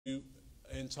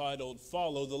entitled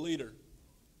Follow the Leader.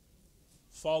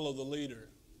 Follow the Leader.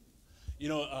 You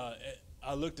know,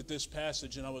 I looked at this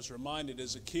passage and I was reminded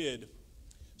as a kid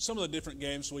some of the different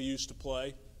games we used to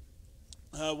play.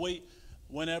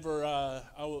 Whenever I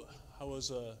was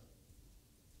a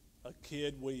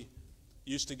kid, we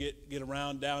used to get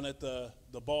around down at the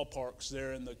ballparks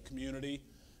there in the community,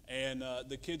 and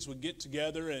the kids would get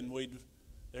together, and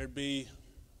there'd be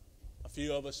a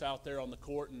few of us out there on the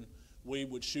court, and we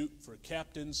would shoot for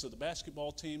captains of the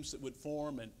basketball teams that would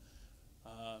form. And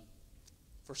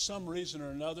for some reason or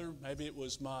another, maybe it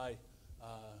was my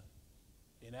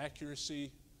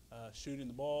inaccuracy shooting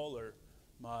the ball or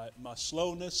my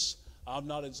slowness, I'm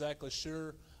not exactly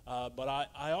sure, but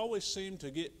I always seemed to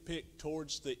get picked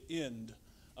towards the end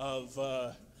of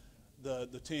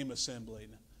the team assembling.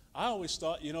 I always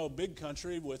thought, big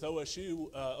country with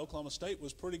OSU, Oklahoma State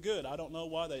was pretty good. I don't know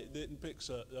why they didn't pick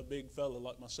a big fella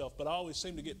like myself, but I always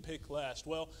seemed to get picked last.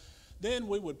 Well, then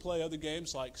we would play other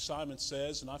games like Simon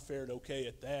Says, and I fared okay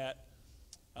at that.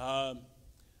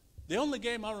 The only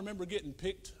game I remember getting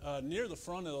picked near the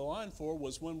front of the line for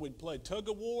was when we'd play tug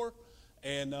of war,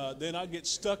 and then I'd get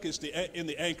stuck in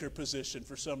the anchor position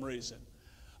for some reason.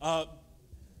 But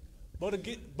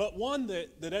one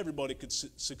that everybody could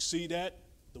succeed at,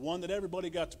 the one that everybody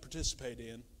got to participate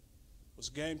in, was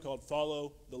a game called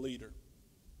Follow the Leader.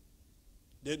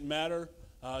 Didn't matter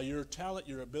your talent,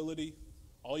 your ability.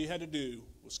 All you had to do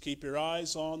was keep your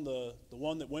eyes on the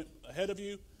one that went ahead of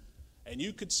you, and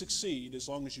you could succeed as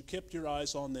long as you kept your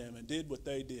eyes on them and did what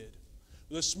they did.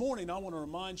 This morning, I want to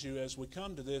remind you as we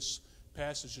come to this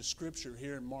passage of Scripture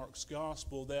here in Mark's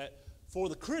Gospel that for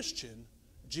the Christian,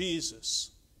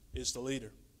 Jesus is the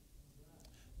leader.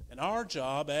 And our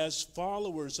job as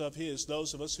followers of His,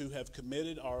 those of us who have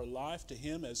committed our life to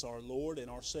Him as our Lord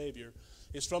and our Savior,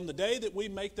 is from the day that we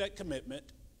make that commitment,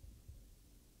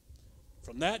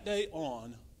 from that day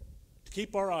on, to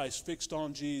keep our eyes fixed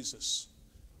on Jesus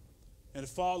and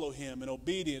to follow Him in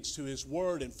obedience to His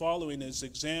Word and following His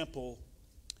example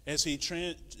as He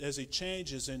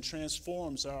changes and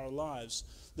transforms our lives.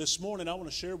 This morning I want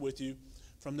to share with you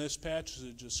from this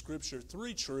passage of Scripture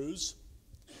 3 truths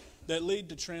that lead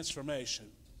to transformation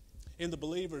in the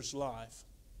believer's life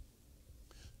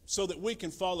so that we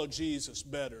can follow Jesus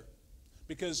better.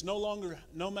 Because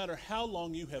no matter how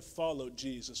long you have followed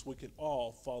Jesus, we can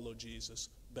all follow Jesus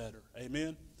better.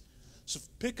 Amen? So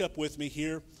pick up with me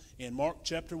here in Mark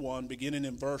chapter 1, beginning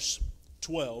in verse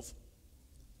 12.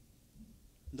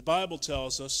 The Bible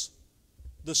tells us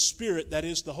the Spirit, that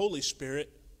is the Holy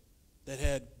Spirit, that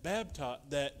had baptized,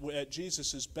 that at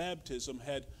Jesus' baptism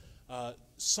had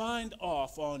signed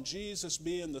off on Jesus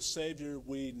being the Savior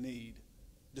we need,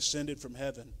 descended from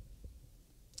heaven.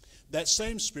 That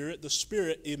same Spirit, the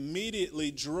Spirit,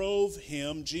 immediately drove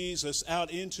him, Jesus, out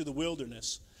into the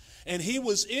wilderness. And he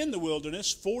was in the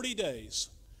wilderness 40 days,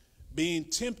 being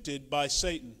tempted by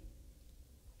Satan.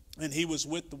 And he was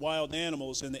with the wild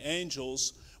animals, and the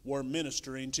angels were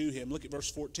ministering to him. Look at verse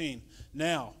 14.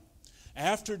 Now,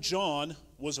 after John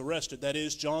was arrested, that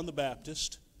is, John the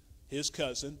Baptist, his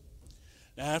cousin,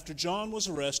 after John was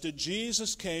arrested,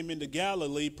 Jesus came into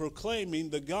Galilee proclaiming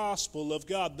the gospel of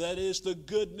God, that is, the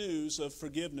good news of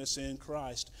forgiveness in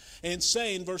Christ, and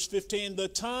saying, verse 15, the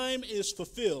time is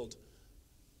fulfilled,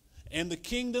 and the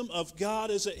kingdom of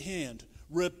God is at hand.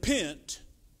 Repent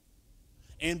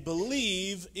and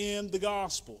believe in the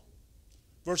gospel.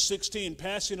 Verse 16,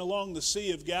 passing along the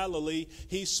Sea of Galilee,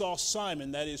 he saw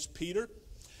Simon, that is Peter,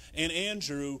 and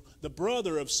Andrew, the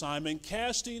brother of Simon,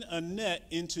 casting a net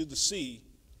into the sea,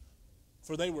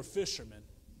 for they were fishermen.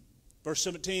 Verse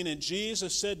 17, and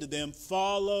Jesus said to them,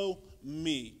 follow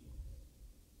me.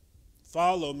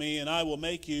 Follow me, and I will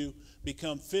make you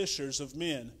become fishers of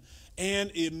men.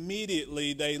 And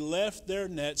immediately they left their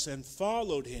nets and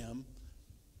followed him.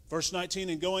 Verse 19,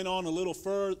 and going on a little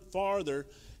farther,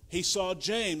 he saw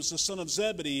James, the son of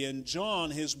Zebedee, and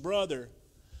John, his brother,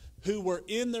 who were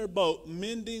in their boat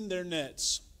mending their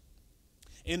nets.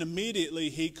 And immediately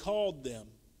he called them,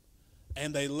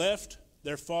 and they left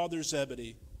their father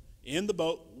Zebedee in the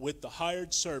boat with the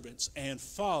hired servants and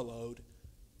followed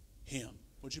him.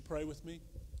 Would you pray with me?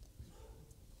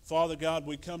 Father God,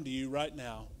 we come to you right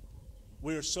now.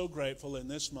 We are so grateful in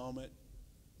this moment,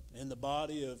 in the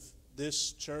body of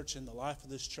this church, in the life of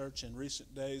this church in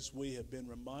recent days, we have been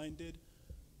reminded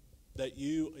that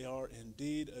you are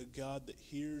indeed a God that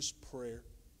hears prayer.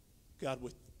 God,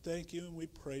 we thank you and we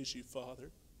praise you,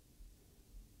 Father,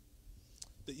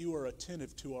 that you are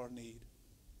attentive to our need.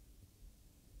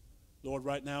 Lord,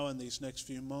 right now in these next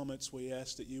few moments, we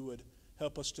ask that you would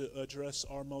help us to address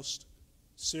our most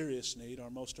serious need, our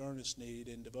most earnest need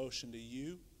in devotion to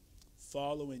you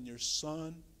follow in your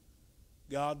Son.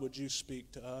 God, would you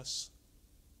speak to us?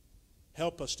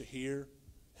 Help us to hear,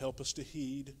 help us to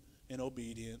heed in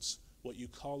obedience what you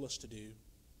call us to do.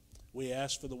 We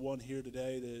ask for the one here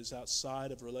today that is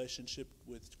outside of relationship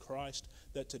with Christ,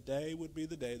 that today would be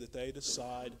the day that they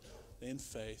decide in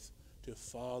faith to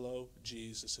follow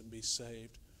Jesus and be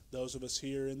saved. Those of us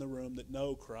here in the room that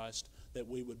know Christ, that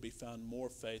we would be found more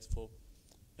faithful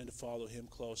and to follow him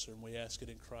closer. And we ask it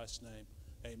in Christ's name.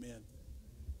 Amen.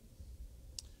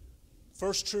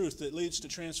 First truth that leads to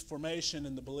transformation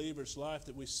in the believer's life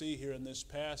that we see here in this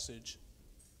passage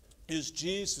is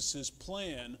Jesus'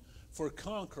 plan for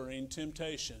conquering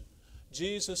temptation.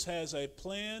 Jesus has a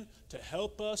plan to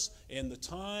help us in the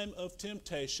time of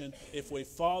temptation if we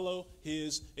follow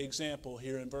his example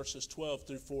here in verses 12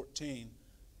 through 14.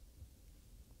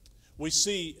 We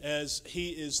see as he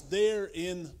is there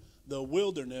in the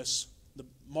wilderness,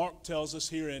 Mark tells us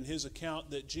here in his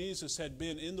account that Jesus had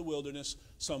been in the wilderness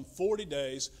some 40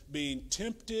 days being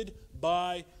tempted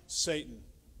by Satan.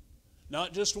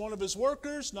 Not just one of his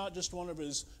workers, not just one of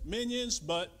his minions,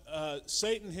 but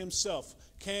Satan himself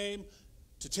came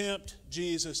to tempt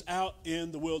Jesus out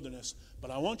in the wilderness.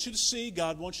 But I want you to see,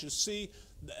 God wants you to see,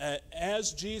 that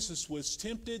as Jesus was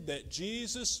tempted, that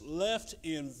Jesus left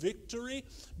in victory,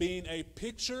 being a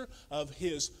picture of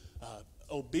his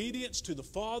obedience to the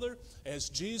Father, as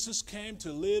Jesus came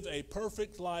to live a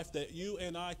perfect life that you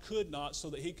and I could not, so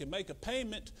that he could make a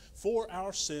payment for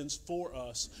our sins for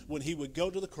us when he would go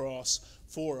to the cross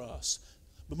for us.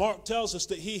 But Mark tells us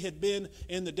that he had been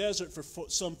in the desert for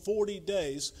some 40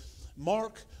 days.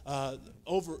 Mark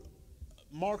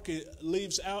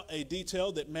leaves out a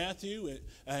detail that Matthew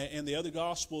and the other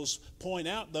Gospels point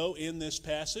out, though, in this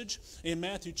passage. In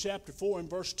Matthew chapter 4 and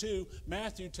verse 2,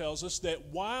 Matthew tells us that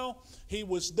while he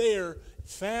was there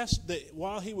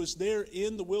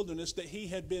in the wilderness, that he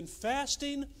had been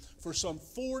fasting for some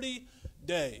 40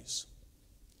 days.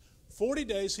 40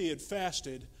 days he had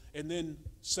fasted, and then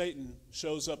Satan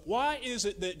shows up. Why is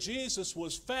it that Jesus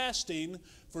was fasting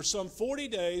for some 40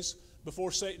 days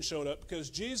before Satan showed up? Because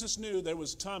Jesus knew there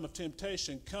was a time of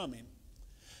temptation coming.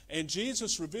 And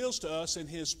Jesus reveals to us in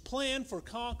his plan for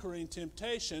conquering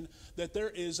temptation that there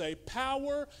is a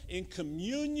power in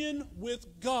communion with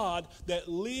God that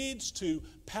leads to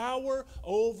power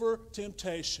over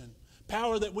temptation.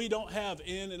 Power that we don't have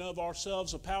in and of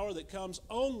ourselves, a power that comes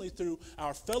only through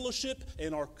our fellowship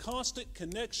and our constant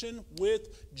connection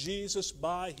with Jesus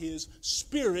by his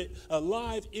Spirit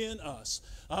alive in us.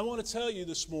 I want to tell you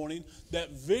this morning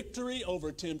that victory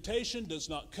over temptation does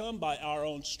not come by our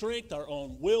own strength, our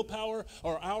own willpower,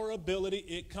 or our ability.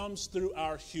 It comes through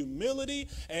our humility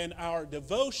and our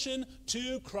devotion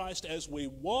to Christ as we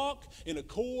walk in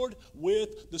accord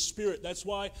with the Spirit. That's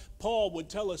why Paul would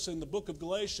tell us in the book of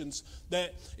Galatians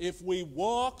that if we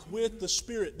walk with the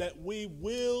Spirit, that we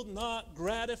will not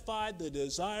gratify the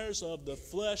desires of the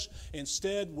flesh.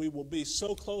 Instead, we will be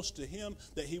so close to him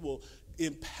that he will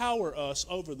empower us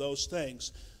over those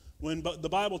things. When the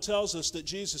Bible tells us that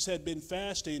Jesus had been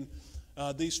fasting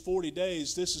these 40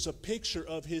 days, this is a picture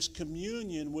of his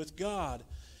communion with God.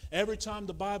 Every time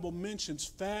the Bible mentions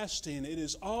fasting, it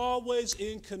is always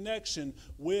in connection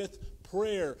with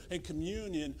prayer and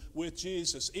communion with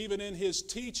Jesus. Even in his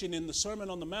teaching in the Sermon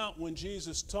on the Mount, when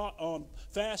Jesus taught on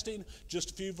fasting,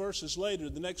 just a few verses later,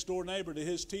 the next door neighbor to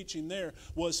his teaching there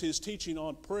was his teaching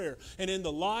on prayer. And in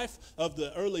the life of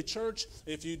the early church,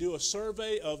 if you do a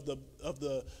survey of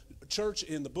the church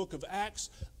in the book of Acts,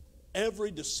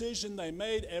 every decision they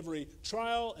made, every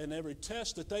trial and every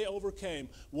test that they overcame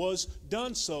was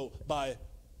done so by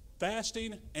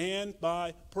fasting and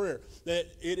by prayer. That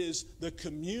it is the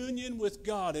communion with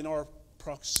God and our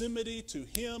proximity to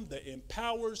him that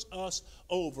empowers us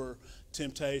over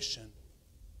temptation.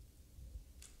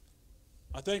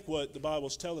 I think what the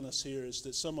Bible's telling us here is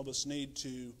that some of us need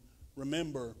to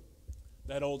remember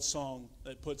that old song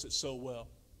that puts it so well.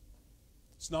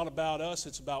 It's not about us,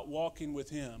 it's about walking with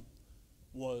him.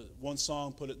 One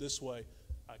song put it this way: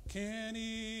 I can't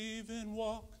even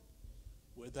walk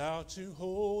without you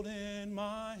holding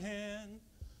my hand.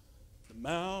 The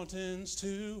mountain's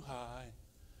too high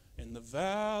and the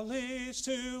valley's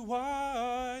too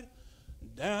wide.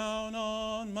 Down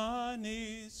on my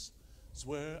knees is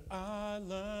where I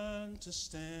learned to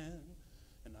stand.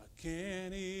 And I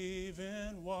can't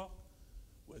even walk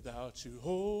without you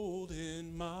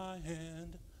holding my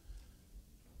hand.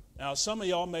 Now, some of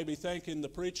y'all may be thinking the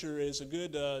preacher is a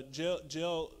good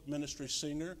jail ministry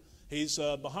singer. He's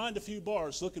behind a few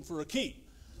bars looking for a key.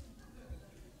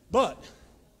 But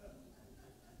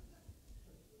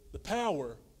the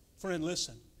power, friend,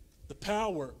 listen, the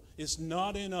power is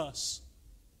not in us.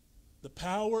 The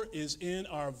power is in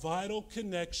our vital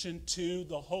connection to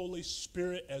the Holy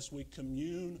Spirit as we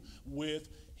commune with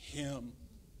Him.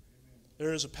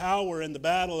 There is a power in the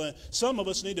battle, and some of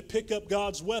us need to pick up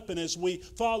God's weapon as we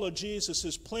follow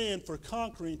Jesus' plan for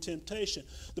conquering temptation.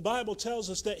 The Bible tells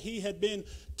us that He had been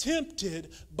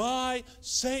tempted by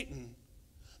Satan.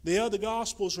 The other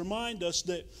Gospels remind us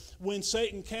that when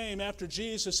Satan came after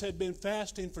Jesus had been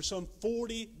fasting for some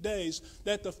 40 days,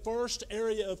 that the first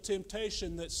area of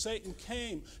temptation that Satan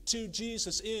came to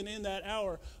Jesus in that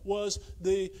hour was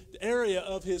the area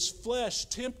of his flesh,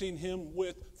 tempting him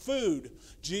with food.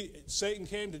 Satan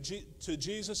came to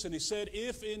Jesus and he said,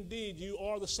 "If indeed you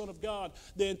are the Son of God,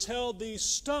 then tell these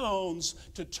stones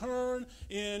to turn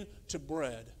into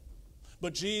bread."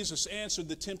 But Jesus answered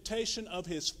the temptation of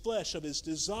his flesh, of his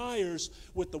desires,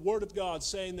 with the Word of God,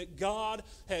 saying that God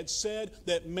had said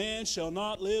that man shall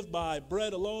not live by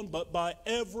bread alone, but by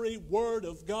every word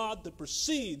of God that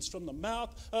proceeds from the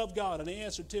mouth of God. And he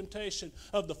answered temptation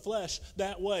of the flesh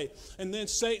that way. And then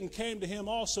Satan came to him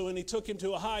also, and he took him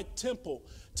to a high temple,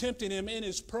 tempting him in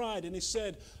his pride. And he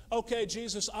said, "Okay,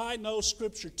 Jesus, I know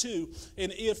Scripture too.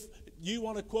 And if you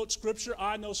want to quote Scripture,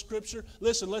 I know Scripture.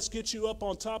 Listen, let's get you up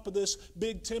on top of this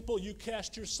big temple. You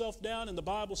cast yourself down, and the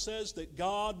Bible says that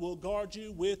God will guard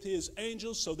you with His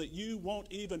angels so that you won't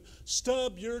even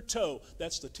stub your toe."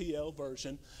 That's the TL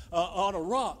version. On a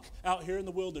rock out here in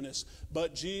the wilderness.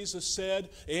 But Jesus said,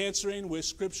 answering with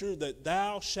Scripture, that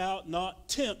thou shalt not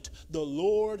tempt the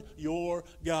Lord your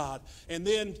God. And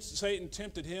then Satan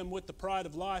tempted him with the pride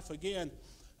of life again.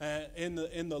 In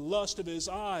the lust of his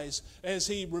eyes, as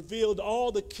he revealed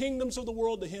all the kingdoms of the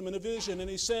world to him in a vision. And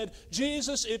he said,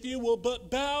 "Jesus, if you will but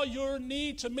bow your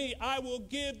knee to me, I will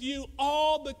give you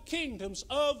all the kingdoms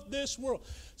of this world."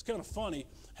 It's kind of funny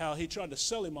how he tried to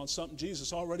sell him on something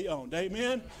Jesus already owned.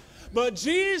 Amen? But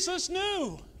Jesus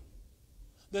knew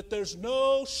that there's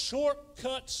no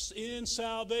shortcuts in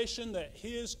salvation, that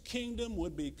His kingdom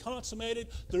would be consummated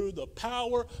through the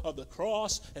power of the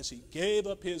cross as He gave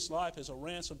up His life as a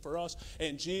ransom for us.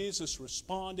 And Jesus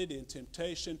responded in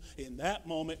temptation in that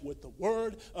moment with the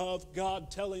Word of God,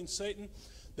 telling Satan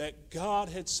that God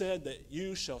had said that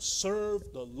you shall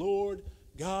serve the Lord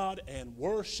God and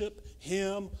worship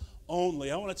Him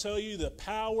only. I want to tell you, the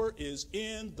power is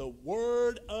in the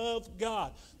Word of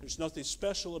God. There's nothing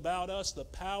special about us. The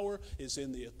power is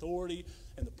in the authority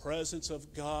and the presence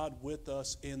of God with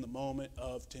us in the moment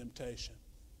of temptation.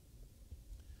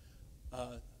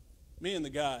 Me and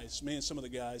some of the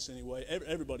guys anyway,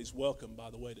 everybody's welcome, by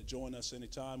the way, to join us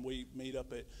anytime. We meet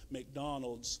up at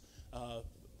McDonald's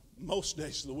most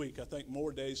days of the week, I think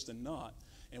more days than not.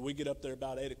 And we get up there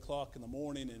about 8 o'clock in the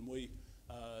morning, and we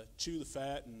chew the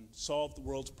fat and solve the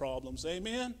world's problems.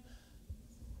 Amen?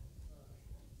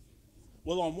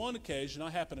 Well, on one occasion, I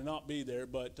happened to not be there,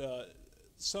 but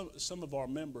some of our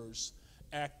members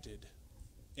acted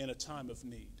in a time of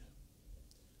need.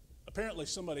 Apparently,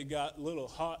 somebody got a little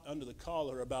hot under the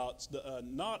collar about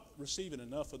not receiving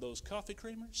enough of those coffee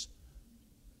creamers,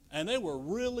 and they were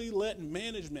really letting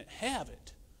management have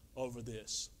it over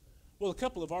this. Well, a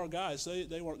couple of our guys,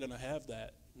 they weren't going to have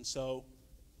that, and so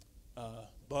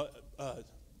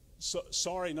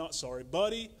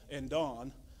Buddy and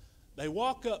Don, they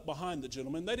walk up behind the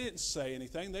gentleman. They didn't say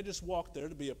anything. They just walked there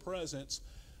to be a presence.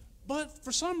 But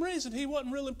for some reason, he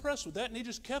wasn't real impressed with that, and he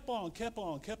just kept on.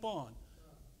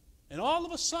 And all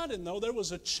of a sudden, though, there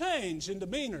was a change in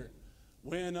demeanor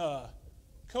when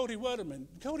Cody Wetterman,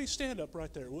 Cody, stand up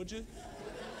right there, would you?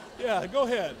 Yeah, go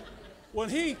ahead. When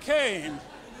he came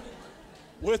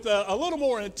with a little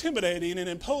more intimidating and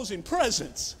imposing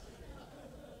presence.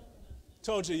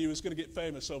 Told you was going to get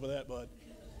famous over that, Bud.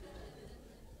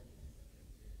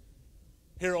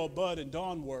 Here old Bud and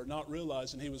Don were, not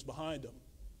realizing he was behind them.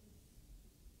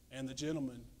 And the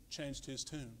gentleman changed his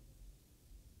tune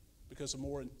because a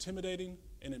more intimidating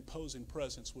and imposing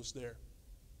presence was there.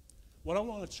 What I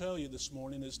want to tell you this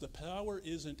morning is the power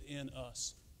isn't in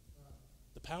us.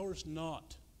 The power is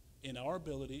not in our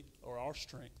ability or our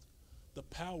strength. The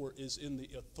power is in the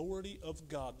authority of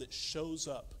God that shows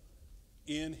up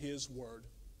in His Word.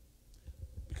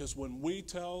 Because when we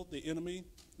tell the enemy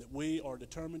that we are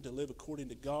determined to live according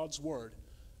to God's Word,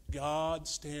 God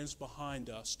stands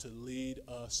behind us to lead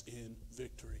us in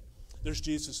victory. There's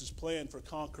Jesus' plan for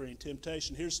conquering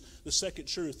temptation. Here's the second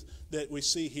truth that we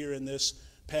see here in this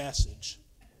passage.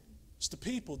 It's the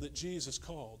people that Jesus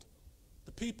called.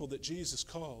 The people that Jesus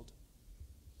called.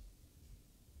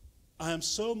 I am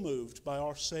so moved by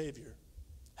our Savior,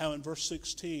 how in verse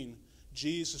 16,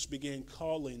 Jesus began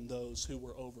calling those who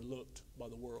were overlooked by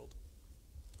the world.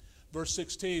 Verse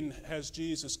 16 has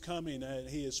Jesus coming and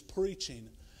He is preaching,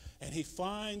 and He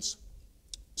finds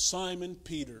Simon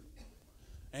Peter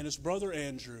and his brother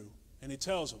Andrew, and he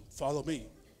tells them, follow me,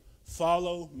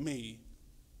 follow me.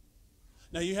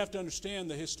 Now you have to understand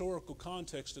the historical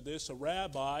context of this. A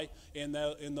rabbi in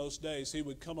those days, he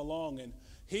would come along and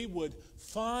he would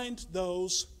find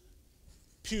those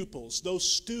pupils, those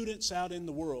students out in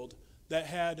the world that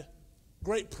had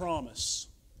great promise,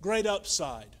 great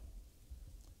upside.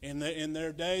 In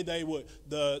their day, they would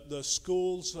the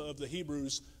schools of the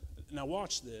Hebrews. Now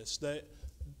watch this.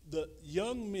 The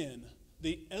young men,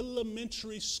 the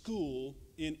elementary school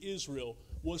in Israel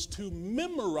was to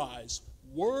memorize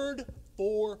word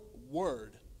for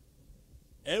word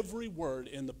every word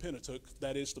in the Pentateuch,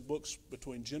 that is the books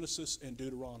between Genesis and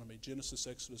Deuteronomy. Genesis,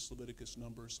 Exodus, Leviticus,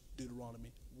 Numbers,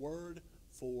 Deuteronomy. Word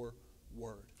for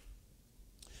word.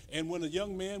 And when a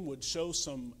young man would show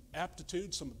some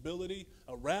aptitude, some ability,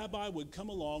 a rabbi would come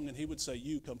along and he would say,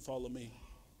 you come follow me.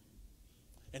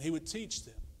 And he would teach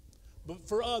them. But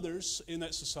for others in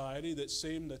that society that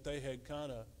seemed that they had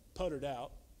kind of puttered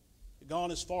out, gone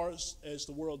as far as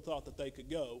the world thought that they could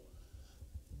go,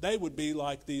 they would be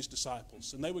like these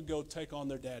disciples, and they would go take on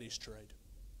their daddy's trade.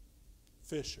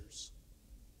 Fishers,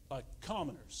 like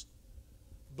commoners,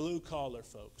 blue-collar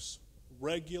folks,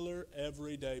 regular,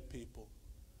 everyday people.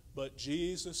 But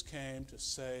Jesus came to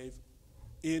save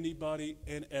anybody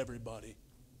and everybody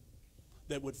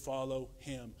that would follow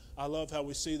him. I love how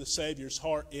we see the Savior's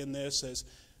heart in this, as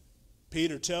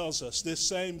Peter tells us, this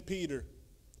same Peter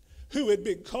who had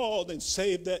been called and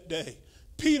saved that day.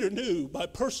 Peter knew by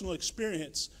personal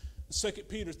experience, 2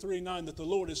 Peter 3:9, that the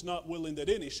Lord is not willing that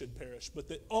any should perish, but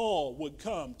that all would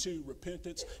come to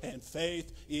repentance and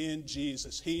faith in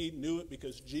Jesus. He knew it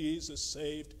because Jesus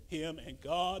saved him, and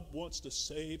God wants to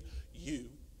save you.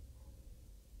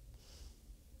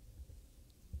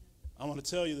 I want to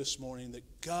tell you this morning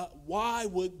that why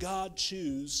would God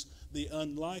choose the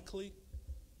unlikely?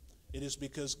 It is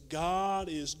because God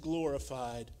is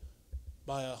glorified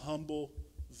by a humble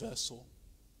vessel.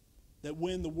 That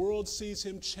when the world sees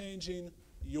him changing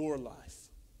your life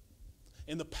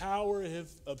and the power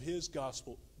of his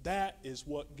gospel, that is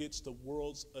what gets the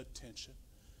world's attention.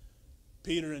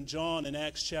 Peter and John in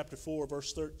Acts chapter 4,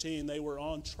 verse 13, they were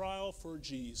on trial for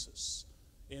Jesus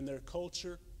in their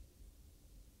culture.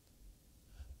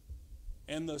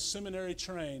 And the seminary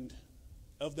trained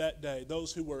of that day,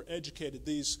 those who were educated,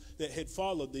 these that had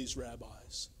followed these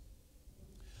rabbis,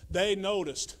 they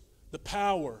noticed the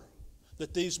power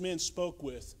that these men spoke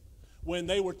with when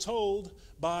they were told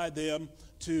by them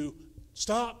to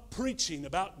stop preaching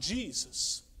about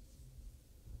Jesus.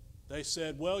 They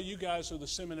said, well, you guys are the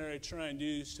seminary trained.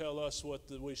 You tell us what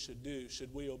we should do.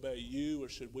 Should we obey you or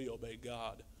should we obey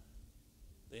God?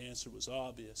 The answer was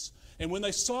obvious. And when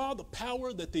they saw the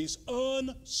power that these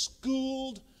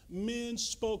unschooled men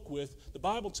spoke with, the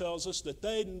Bible tells us that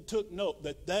they took note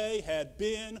that they had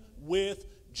been with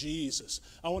Jesus.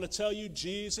 I want to tell you,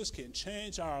 Jesus can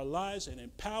change our lives and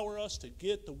empower us to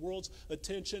get the world's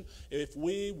attention if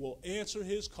we will answer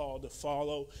his call to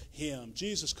follow him.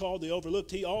 Jesus called the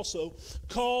overlooked. He also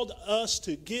called us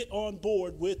to get on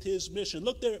board with his mission.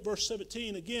 Look there at verse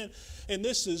 17 again. And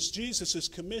this is Jesus'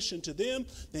 commission to them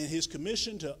and his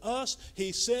commission to us.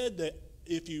 He said that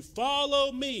if you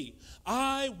follow me,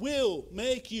 I will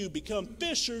make you become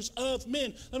fishers of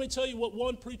men. Let me tell you what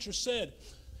one preacher said.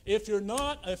 If you're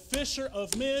not a fisher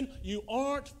of men, you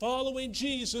aren't following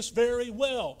Jesus very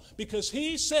well. Because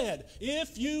he said,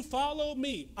 if you follow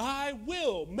me, I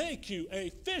will make you a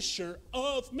fisher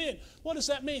of men. What does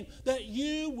that mean? That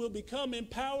you will become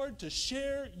empowered to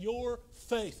share your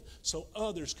faith so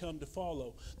others come to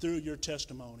follow through your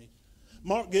testimony.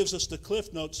 Mark gives us the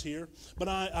cliff notes here, but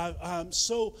I'm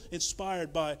so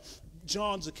inspired by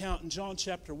John's account in John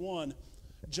chapter 1.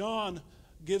 John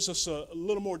gives us a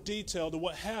little more detail to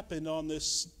what happened on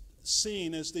this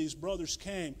scene as these brothers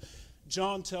came.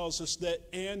 John tells us that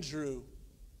Andrew,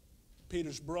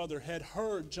 Peter's brother, had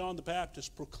heard John the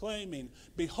Baptist proclaiming,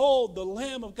 behold, the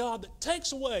Lamb of God that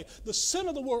takes away the sin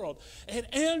of the world.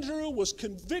 And Andrew was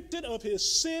convicted of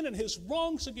his sin and his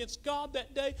wrongs against God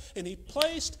that day, and he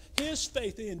placed his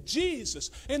faith in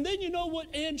Jesus. And then you know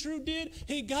what Andrew did?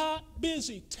 He got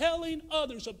busy telling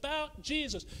others about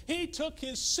Jesus. He took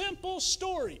his simple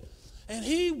story, and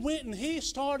he went and he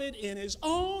started in his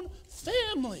own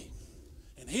family.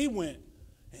 And he went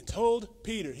and told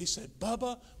Peter, he said,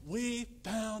 Bubba, we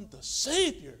found the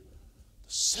Savior.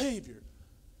 The Savior.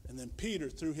 And then Peter,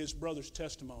 through his brother's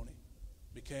testimony,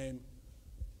 became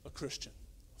a Christian,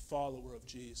 a follower of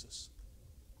Jesus.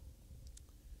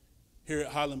 Here at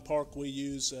Highland Park, we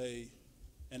use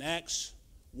an Acts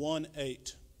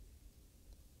 1:8.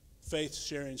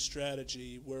 faith-sharing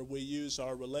strategy where we use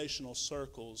our relational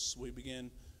circles. We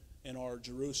begin in our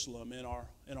Jerusalem, in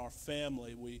our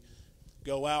family. We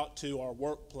go out to our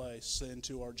workplace and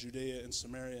to our Judea and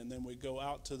Samaria, and then we go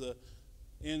out to the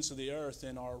ends of the earth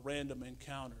in our random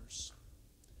encounters.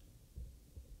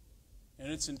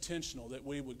 And it's intentional that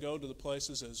we would go to the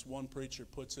places, as one preacher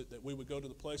puts it, that we would go to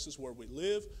the places where we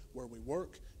live, where we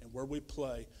work, and where we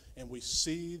play, and we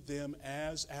see them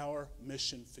as our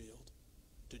mission field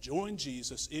to join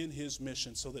Jesus in his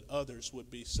mission so that others would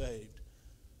be saved.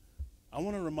 I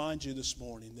want to remind you this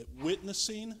morning that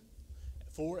witnessing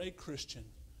for a Christian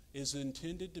is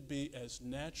intended to be as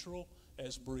natural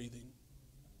as breathing.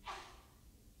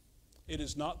 It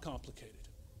is not complicated.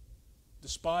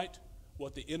 Despite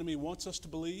what the enemy wants us to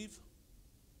believe,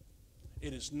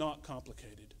 it is not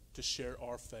complicated to share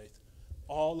our faith.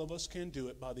 All of us can do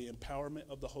it by the empowerment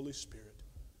of the Holy Spirit,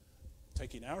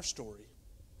 taking our story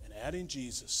and adding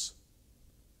Jesus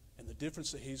and the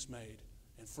difference that he's made.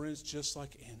 And friends, just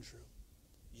like Andrew,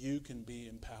 you can be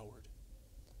empowered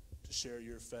to share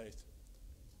your faith.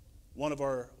 One of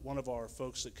our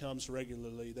folks that comes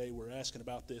regularly, they were asking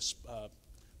about this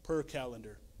prayer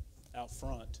calendar out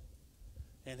front.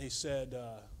 And he said,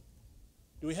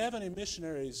 do we have any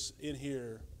missionaries in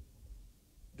here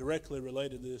directly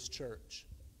related to this church?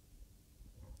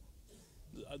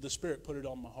 The Spirit put it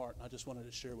on my heart, and I just wanted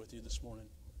to share with you this morning.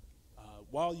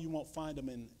 While you won't find them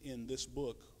in this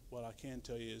book, what I can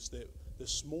tell you is that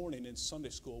this morning in Sunday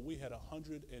school, we had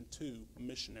 102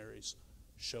 missionaries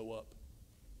show up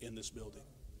in this building.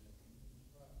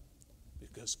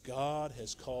 Because God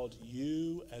has called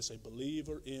you as a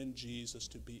believer in Jesus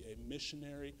to be a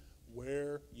missionary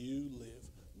where you live,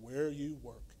 where you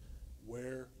work,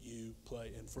 where you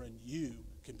play. And friend, you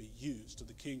can be used to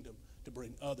the kingdom to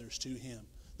bring others to him.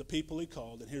 The people he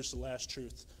called, and here's the last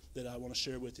truth that I want to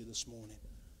share with you this morning.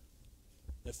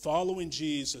 That following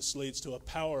Jesus leads to a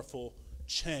powerful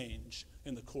change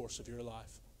in the course of your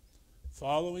life.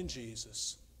 Following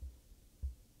Jesus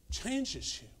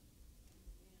changes you.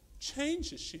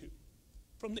 Changes you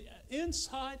from the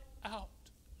inside out.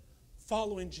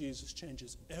 Following Jesus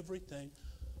changes everything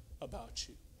about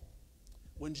you.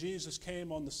 When Jesus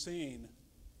came on the scene,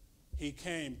 he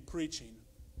came preaching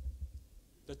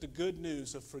that the good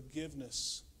news of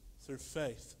forgiveness through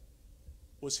faith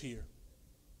was here.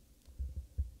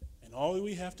 And all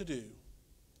we have to do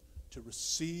to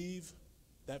receive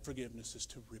that forgiveness is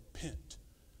to repent,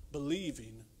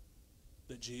 believing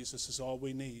that Jesus is all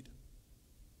we need.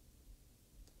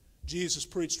 Jesus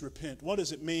preached repent. What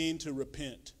does it mean to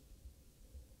repent?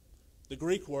 The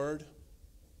Greek word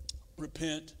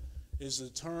repent is a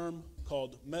term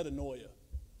called metanoia.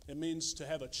 It means to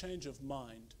have a change of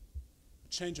mind, a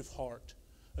change of heart,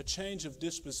 a change of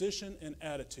disposition and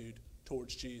attitude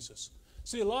towards Jesus.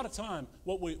 See, a lot of time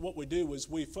what we do is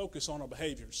we focus on our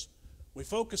behaviors. We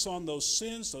focus on those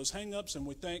sins, those hang-ups, and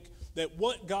we think that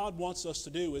what God wants us to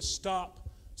do is stop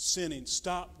sinning,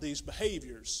 stop these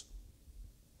behaviors.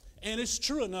 And it's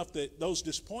true enough that those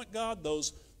disappoint God,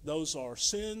 those are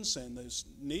sins, and those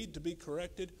need to be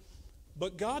corrected.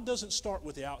 But God doesn't start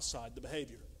with the outside, the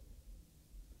behavior.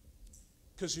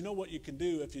 Because you know what you can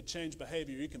do if you change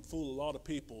behavior? You can fool a lot of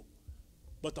people,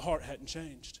 but the heart hadn't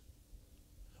changed.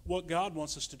 What God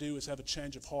wants us to do is have a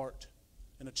change of heart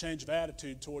and a change of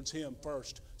attitude towards him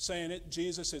first. Saying,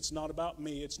 Jesus, it's not about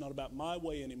me. It's not about my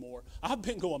way anymore. I've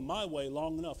been going my way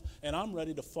long enough, and I'm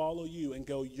ready to follow you and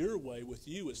go your way with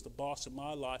you as the boss of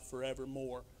my life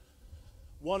forevermore.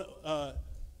 To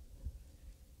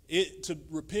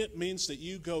repent means that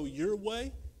you go your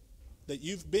way, that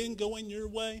you've been going your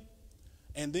way,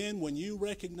 and then when you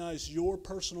recognize your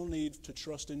personal need to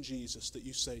trust in Jesus, that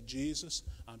you say, Jesus,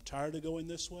 I'm tired of going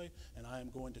this way, and I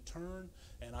am going to turn,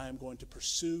 and I am going to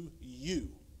pursue you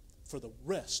for the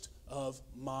rest of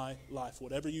my life.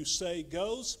 Whatever you say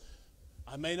goes.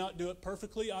 I may not do it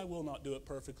perfectly. I will not do it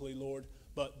perfectly, Lord.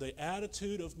 But the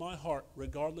attitude of my heart,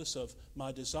 regardless of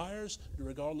my desires,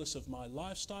 regardless of my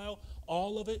lifestyle,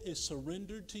 all of it is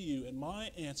surrendered to you. And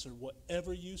my answer,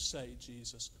 whatever you say,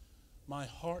 Jesus, my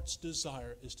heart's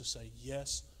desire is to say,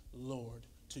 yes, Lord,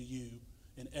 to you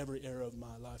in every area of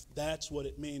my life. That's what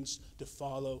it means to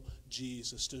follow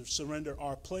Jesus, to surrender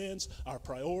our plans, our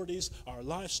priorities, our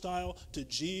lifestyle to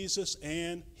Jesus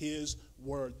and his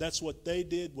word. That's what they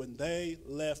did when they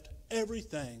left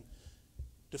everything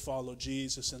to follow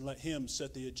Jesus and let him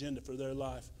set the agenda for their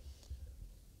life.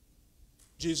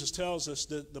 Jesus tells us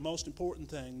that the most important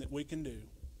thing that we can do,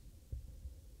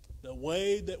 the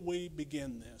way that we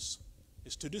begin this,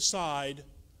 is to decide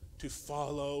to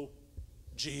follow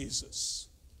Jesus.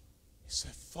 He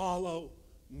said, follow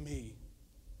me.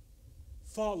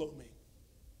 Follow me.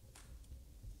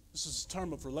 This is a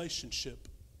term of relationship.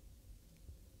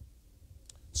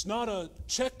 It's not a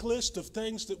checklist of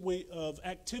things of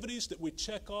activities that we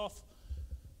check off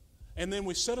and then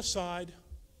we set aside.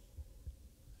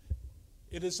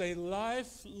 It is a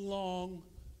lifelong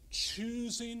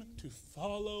choosing to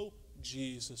follow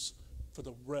Jesus for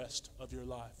the rest of your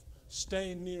life.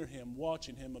 Staying near Him,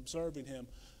 watching Him, observing Him,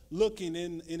 looking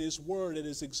in His Word at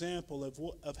His example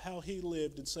of how He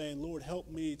lived and saying, Lord, help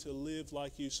me to live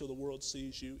like You so the world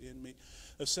sees You in me.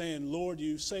 Of saying, Lord,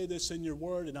 You say this in Your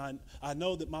Word, and I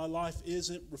know that my life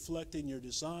isn't reflecting Your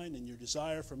design and Your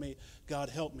desire for me. God,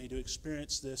 help me to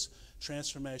experience this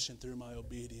transformation through my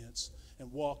obedience and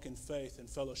walk in faith and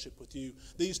fellowship with You.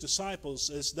 These disciples,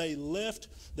 as they left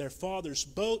their father's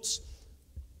boats,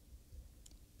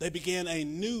 they began a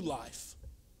new life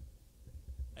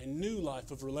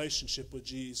of relationship with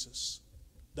Jesus.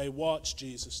 They watched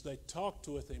Jesus. They talked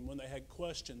with Him when they had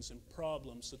questions and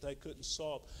problems that they couldn't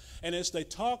solve. And as they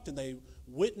talked and they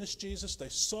witnessed Jesus, they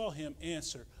saw Him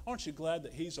answer. Aren't you glad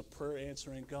that He's a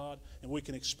prayer-answering God and we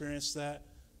can experience that?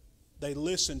 They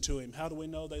listened to Him. How do we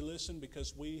know they listened?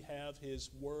 Because we have His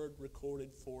Word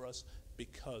recorded for us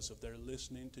because of their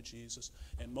listening to Jesus.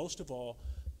 And most of all,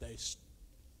 they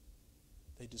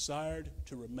desired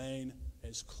to remain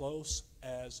as close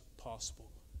as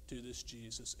possible to this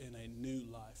Jesus in a new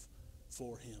life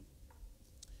for Him.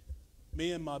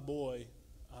 Me and my boy,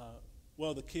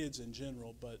 the kids in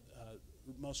general, but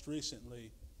most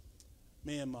recently,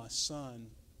 me and my son,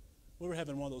 we were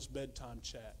having one of those bedtime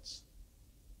chats.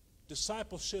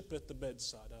 Discipleship at the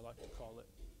bedside, I like to call it,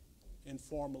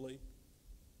 informally.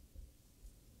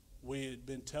 We had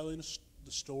been telling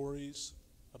the stories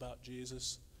about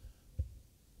Jesus.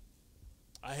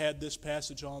 I had this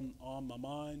passage on my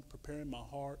mind, preparing my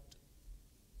heart,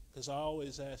 because I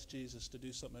always ask Jesus to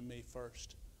do something in me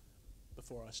first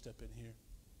before I step in here.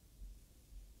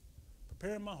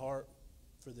 Preparing my heart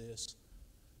for this.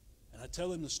 And I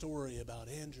tell him the story about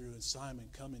Andrew and Simon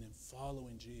coming and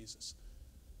following Jesus.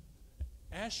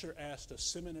 Asher asked a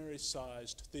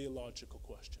seminary-sized theological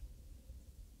question.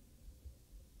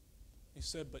 He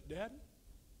said, but Dad,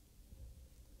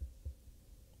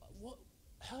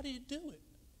 how do you do it?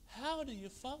 How do you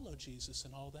follow Jesus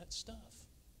and all that stuff?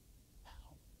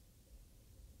 How?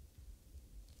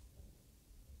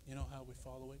 You know how we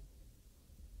follow Him?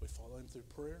 We follow Him through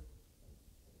prayer,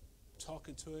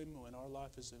 talking to Him when our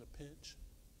life is in a pinch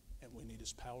and we need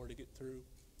His power to get through.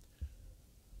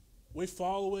 We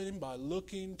follow Him by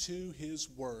looking to His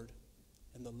Word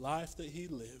and the life that He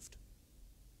lived.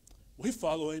 We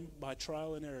follow Him by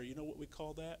trial and error. You know what we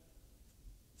call that?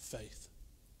 Faith.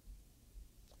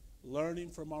 Learning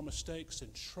from our mistakes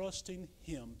and trusting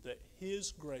Him that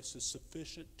His grace is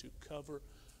sufficient to cover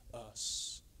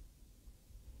us.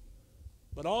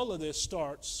 But all of this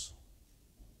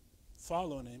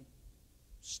following Him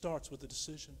starts with a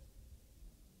decision.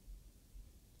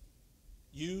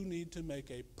 You need to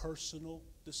make a personal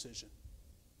decision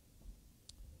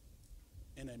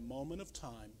in a moment of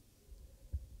time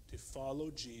to follow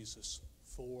Jesus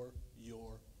for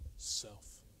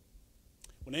yourself.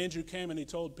 When Andrew came and he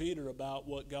told Peter about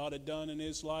what God had done in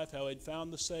his life, how he'd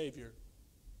found the Savior,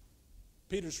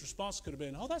 Peter's response could have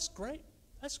been, oh, that's great.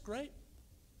 That's great.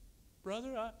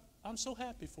 Brother, I'm so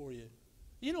happy for you.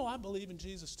 You know, I believe in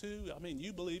Jesus too. I mean,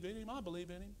 you believe in Him. I believe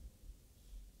in Him.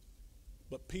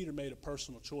 But Peter made a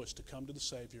personal choice to come to the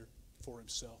Savior for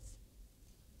himself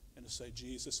and to say,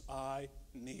 Jesus, I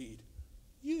need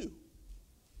you.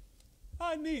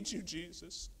 I need you,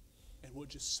 Jesus. And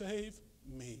would you save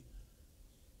me?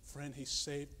 Friend, He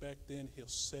saved back then. He'll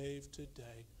save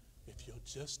today if you'll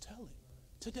just tell Him.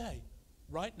 Today,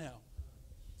 right now,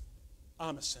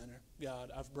 I'm a sinner.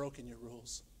 God, I've broken your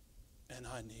rules, and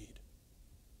I need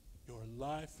your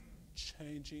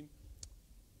life-changing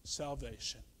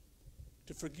salvation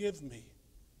to forgive me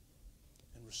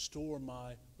and restore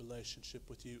my relationship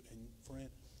with you. And friend,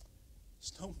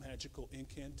 it's no magical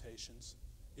incantations.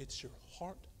 It's your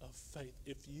heart of faith.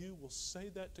 If you will say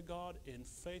that to God in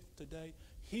faith today,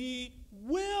 He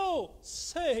will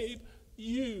save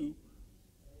you.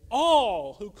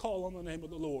 All who call on the name of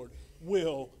the Lord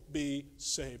will be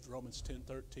saved. Romans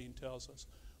 10:13 tells us.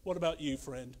 What about you,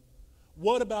 friend?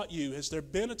 What about you? Has there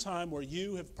been a time where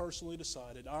you have personally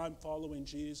decided, I'm following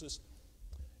Jesus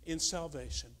in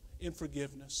salvation, in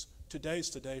forgiveness? Today's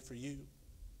the day for you.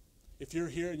 If you're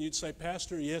here and you'd say,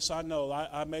 Pastor, yes, I know.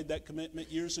 I made that commitment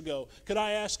years ago. Could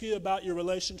I ask you about your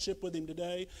relationship with Him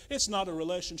today? It's not a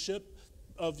relationship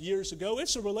of years ago.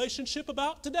 It's a relationship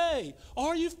about today.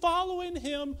 Are you following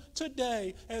Him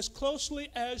today as closely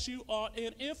as you ought?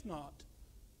 And if not,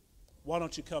 why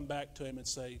don't you come back to him and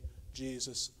say,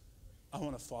 Jesus, I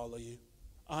want to follow you.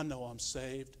 I know I'm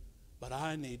saved, but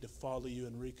I need to follow you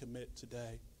and recommit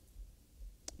today.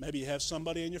 Maybe you have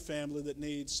somebody in your family that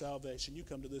needs salvation. You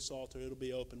come to this altar, it'll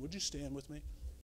be open. Would you stand with me?